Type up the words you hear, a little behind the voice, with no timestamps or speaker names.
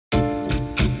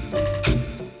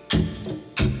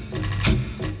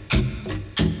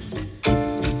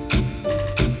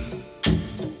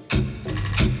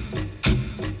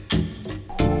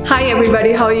Hi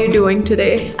everybody, how are you doing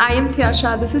today? I am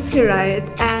Tyasha, this is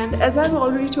Hirayat, and as I've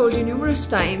already told you numerous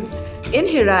times, in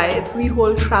Hirayat we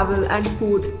hold travel and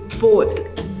food both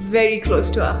very close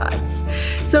to our hearts.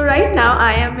 So right now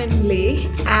I am in Leh,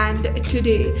 and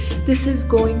today this is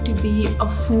going to be a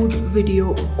food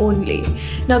video only.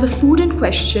 Now the food in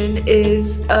question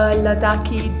is a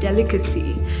Ladakhi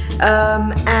delicacy,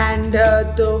 and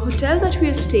the hotel that we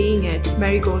are staying at,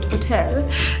 Marigold Hotel,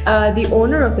 the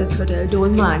owner of this hotel,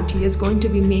 Dolma Auntie, is going to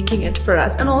be making it for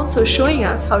us and also showing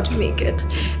us how to make it,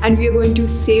 and we are going to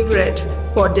savor it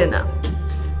for dinner.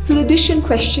 So the dish in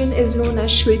question is known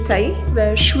as Chutagi,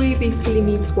 where shui basically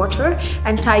means water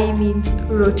and tai means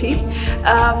roti.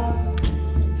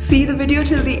 See the video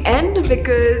till the end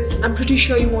because I'm pretty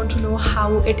sure you want to know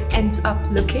how it ends up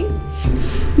looking.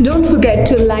 Don't forget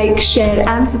to like, share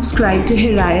and subscribe to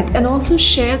Hirayat, and also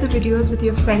share the videos with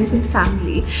your friends and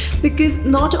family, because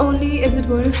not only is it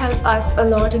going to help us a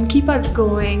lot and keep us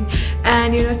going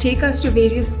and take us to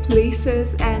various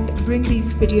places and bring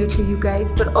these videos to you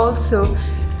guys, but also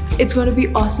it's going to be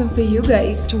awesome for you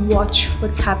guys to watch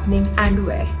what's happening and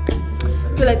where.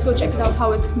 So let's go check it out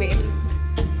how it's made.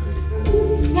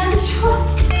 Yeah, sure.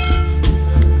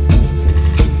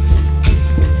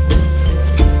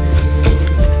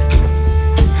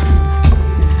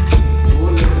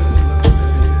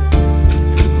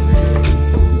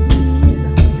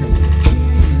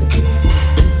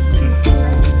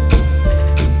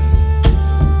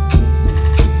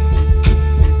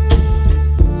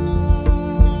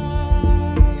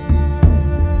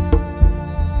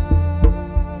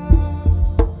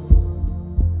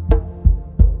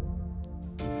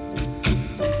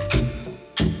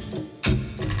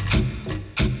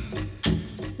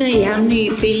 हमने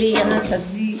पहले यहाँ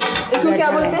सब्जी, इसको क्या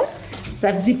बोलते हैं?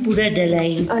 सब्जी पूरा डाला है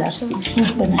इसका। अच्छा।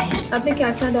 सूप बनाया। आपने क्या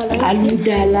क्या डाला है? आलू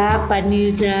डाला,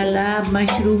 पनीर डाला,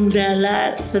 मशरूम डाला,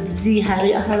 सब्जी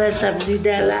हरा सब्जी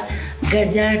डाला,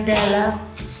 गाजर डाला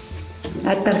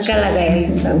और तड़का लगाया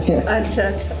इन सब। अच्छा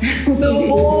अच्छा। तो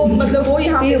वो मतलब वो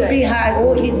यहाँ पे फिर हाँ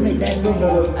वो इसमें डाल।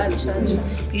 अच्छा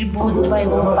अच्छा। फिर बहुत वो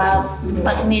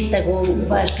पकने तक वो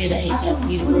उबाल के रहेगा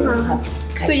फिर वो।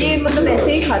 तो ये मतलब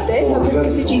ऐसे ही खाते हैं या फिर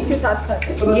किसी चीज़ के साथ खाते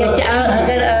हैं? या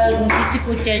अगर किसी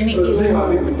को चटनी की वो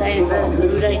होता है तो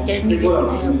ज़रूर है, चटनी भी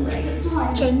बनाया हुआ है।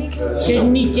 चटनी क्या?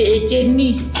 चटनी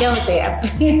क्या होता है आप?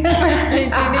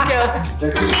 चटनी क्या होता है?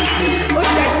 वो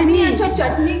चटनी, अच्छा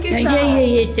चटनी के साथ?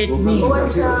 ये चटनी।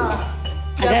 अच्छा।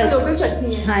 अगर लोकल चटनी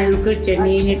है? हाँ लोकल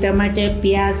चटनी है, टमाटर,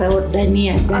 प्याज और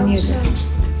धनिया।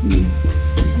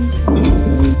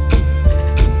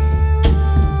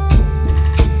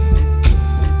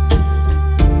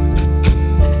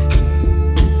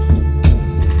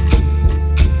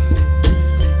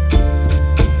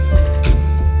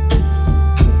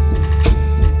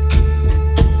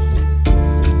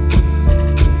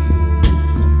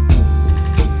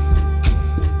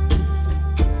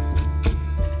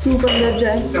 सूप अंदर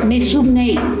जाए? नहीं सूप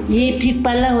नहीं, ये फिर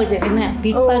पल्ला हो जाएगा ना,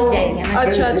 फिर पक जाएगा ना।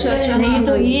 अच्छा अच्छा अच्छा। नहीं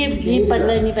तो ये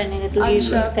पल्ला नहीं बनेगा, तो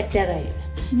अच्छा। ये कच्चा रहेगा।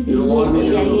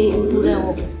 ये पूरा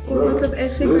हो मतलब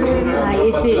ऐसे करेंगे? हाँ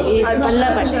ऐसे ये पल्ला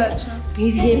बनेगा। अच्छा। फिर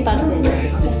ये पक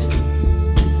जाएगा।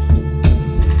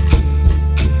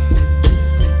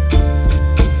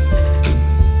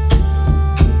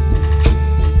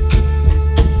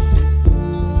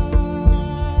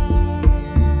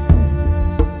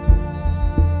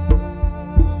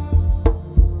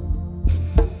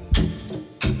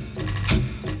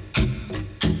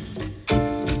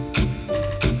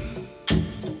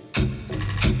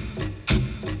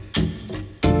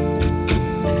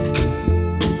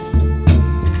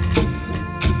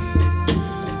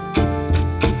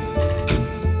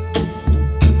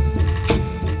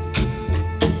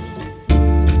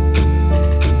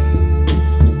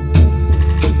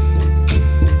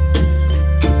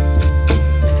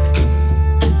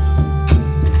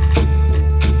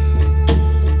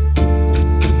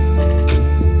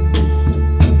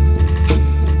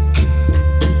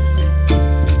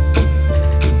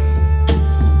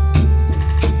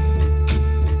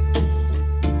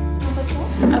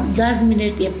 अब 10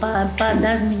 मिनट या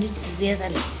 10 मिनट से ज़्यादा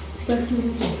लगेगा। 10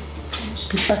 मिनट।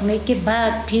 फिर पकने के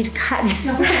बाद फिर खा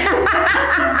जाओ।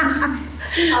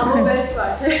 अब वो बेस्ट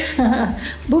पार्ट है।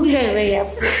 भूख लग रही है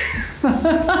आपको?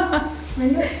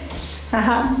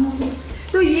 हाँ।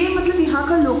 तो ये मतलब यहाँ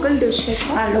का लोकल डिश है?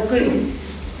 हाँ लोकल।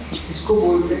 इसको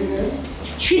बोलते हैं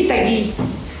चुतागी।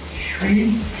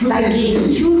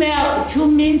 Chu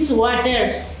means water.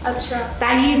 अच्छा।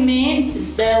 तागी means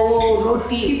वो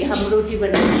रोटी, हम रोटी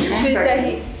बनाते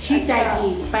हैं। चुतागी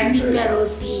पानी का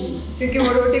रोटी। क्योंकि वो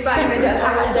रोटी पानी में जाता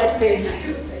है।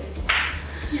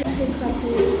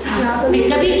 कभी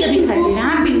कभी खाते हैं।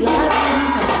 हाँ बिल्कुल हर बार नहीं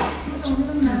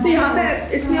खाते। तो यहाँ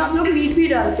पे इसमें आप लोग मीट भी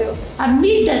डालते हो? अब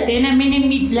मीट डालते हैं ना, मैंने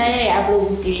मीट लाया है आप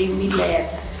लोगों के लिए, मीट लाया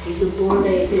था। ये जो बोल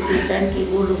रहे थे पेटन की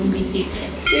वो लोग मीट देते हैं।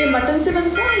 ये मटन से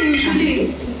बनता है यूजुअली?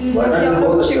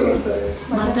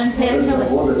 मटन से अच्छा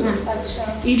बनता है। अच्छा।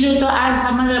 इसलिए तो आज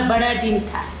हमारा बड़ा दिन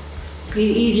था,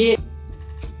 फिर ये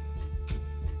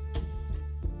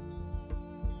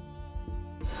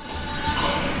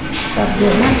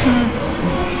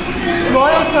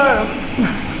बहुत अच्छा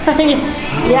है।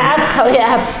 ये आप खाओ ये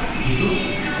आप।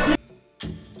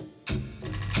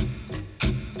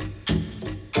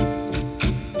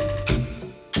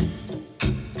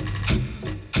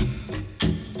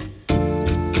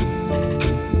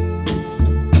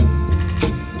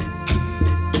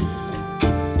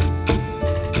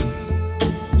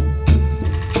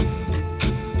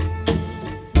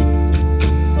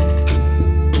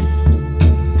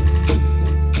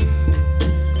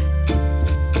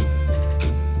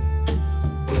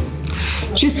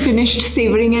 Just finished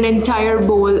savoring an entire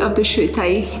bowl of the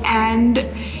Chutagi, and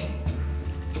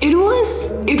it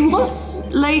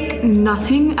was like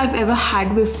nothing I've ever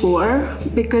had before,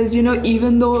 because you know,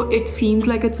 even though it seems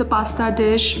like it's a pasta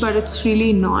dish, but it's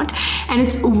really not, and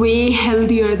it's way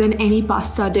healthier than any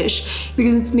pasta dish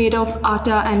because it's made of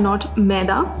aata and not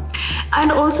maida.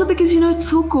 And also because, you know, it's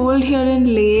so cold here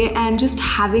in Leh, and just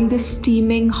having this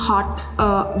steaming hot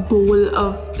bowl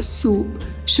of soup,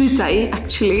 Chutagi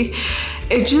actually,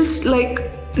 it just like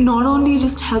not only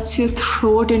just helps your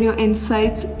throat and your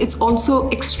insides, it's also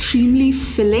extremely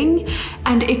filling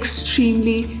and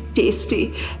extremely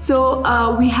tasty. So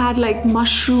we had like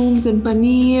mushrooms and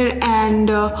paneer and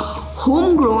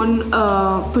homegrown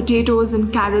potatoes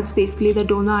and carrots basically that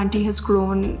Dona auntie has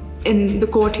grown in the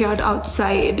courtyard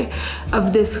outside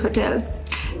of this hotel.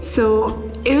 So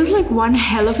it was like one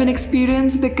hell of an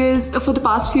experience, because for the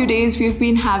past few days we've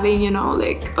been having, you know,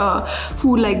 like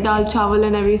food like dal chawal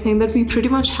and everything that we pretty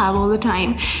much have all the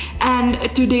time,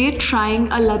 and today trying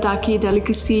a Ladakhi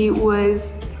delicacy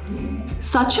was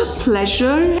such a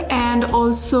pleasure, and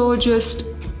also just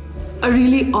a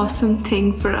really awesome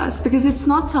thing for us, because it's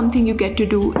not something you get to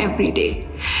do every day.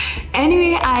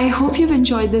 Anyway, I hope you've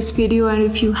enjoyed this video, and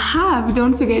if you have,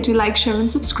 don't forget to like, share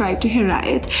and subscribe to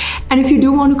Hirayat. And if you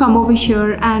do want to come over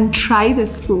here and try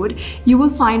this food, you will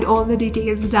find all the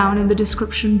details down in the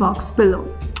description box below.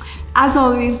 As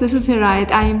always, this is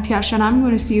Hirayat, I am Tyasha, and I'm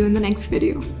going to see you in the next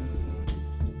video.